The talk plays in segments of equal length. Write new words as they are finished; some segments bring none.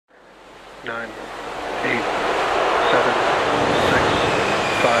9, 8, 7, 6,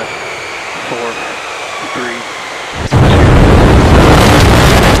 5, 4, 3, 2.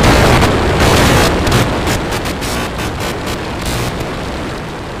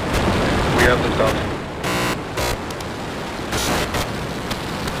 We have liftoff.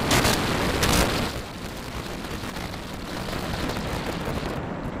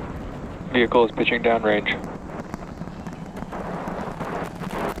 Vehicle is pitching downrange.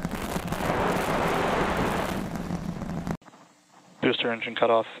 Booster engine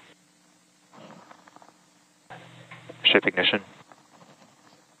cut off. Ship ignition.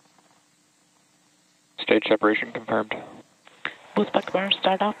 Stage separation confirmed. Boost back burn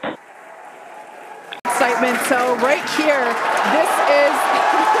start up. Excitement. So right here,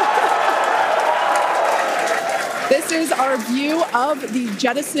 this is our view of the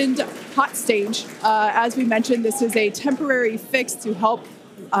jettisoned hot stage. As we mentioned, this is a temporary fix to help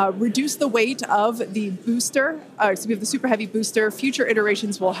reduce the weight of the booster, the Super Heavy booster. Future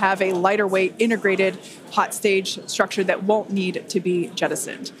iterations will have a lighter weight integrated hot stage structure that won't need to be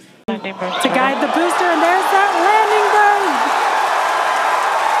jettisoned. To guide the booster, and there's that landing burn!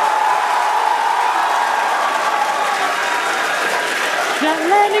 That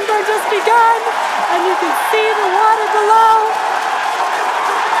landing burn just begun, and you can see the water below.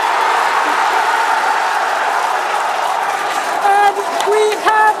 And we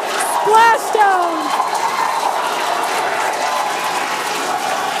have splashdown!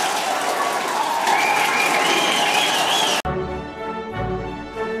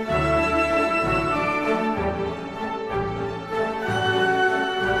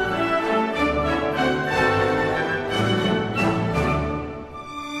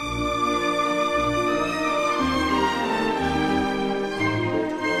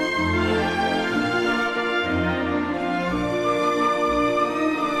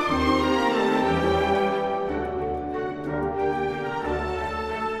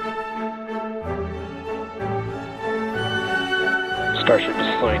 Starship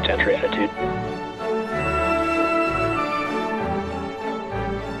is slowing to entry attitude.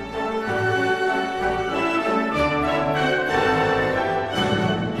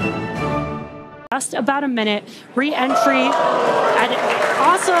 Just about a minute, re-entry, an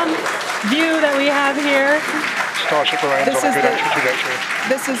awesome view that we have here. Starship remains on a good entry trajectory.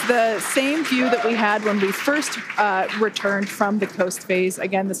 This is the same view that we had when we first returned from the coast phase.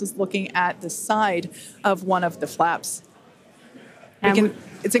 Again, this is looking at the side of one of the flaps.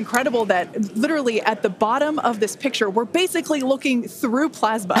 It's incredible that literally at the bottom of this picture, we're basically looking through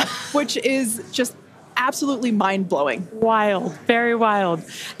plasma, which is just absolutely mind-blowing. Wild, very wild.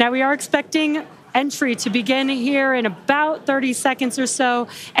 Now we are expecting entry to begin here in about 30 seconds or so.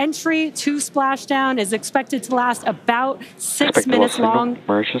 Entry to splashdown is expected to last about 6 minutes long.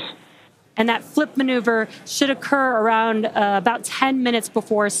 And that flip maneuver should occur around about 10 minutes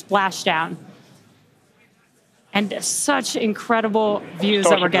before splashdown. And such incredible views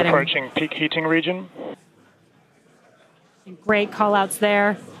that we're getting. Approaching peak heating region. Great call-outs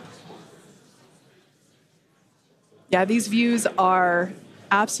there. Yeah, these views are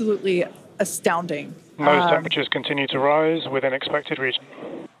absolutely astounding. Nose temperatures continue to rise within expected region.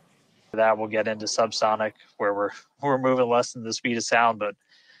 That we'll get into subsonic, where we're moving less than the speed of sound, but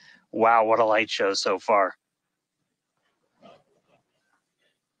wow, what a light show so far.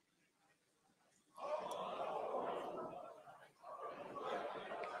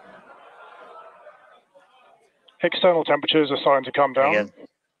 External temperatures are starting to come down. Again,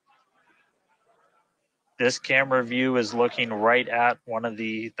 this camera view is looking right at one of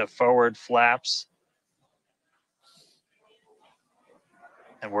the forward flaps.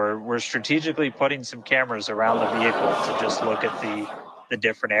 And we're strategically putting some cameras around the vehicle to just look at the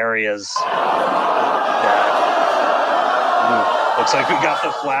different areas. Looks like we got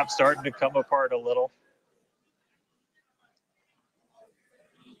the flap starting to come apart a little.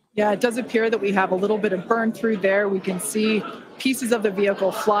 Yeah, it does appear that we have a little bit of burn through there. We can see pieces of the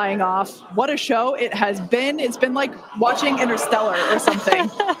vehicle flying off. What a show it has been. It's been like watching Interstellar or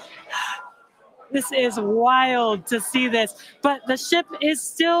something. This is wild to see this, but the ship is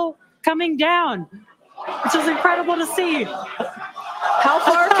still coming down, which is incredible to see. How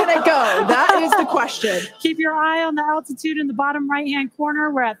far can it go? That is the question. Keep your eye on the altitude in the bottom right-hand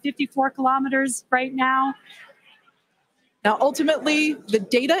corner. We're at 54 kilometers right now. Now, ultimately, the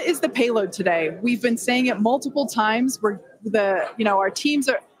data is the payload today. We've been saying it multiple times. Our teams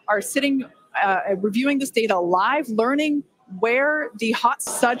are sitting, reviewing this data live, learning where the hot,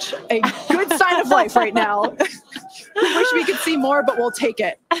 such a good sign of life right now. We wish we could see more, but we'll take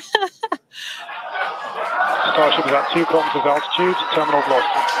it. Starship is at 2 kilometers altitude, terminal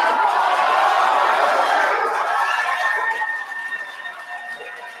velocity.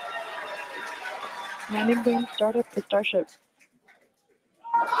 Landing burn startup for Starship.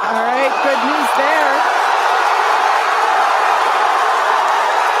 All right, good news there.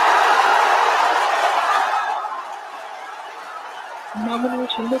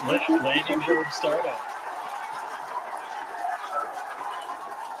 Nomination Landing bird startup.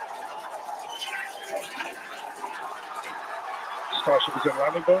 Starship is in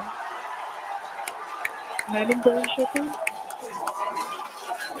landing burn. landing burn shipping.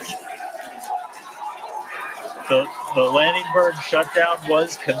 The landing bird shutdown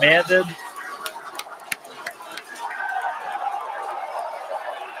was commanded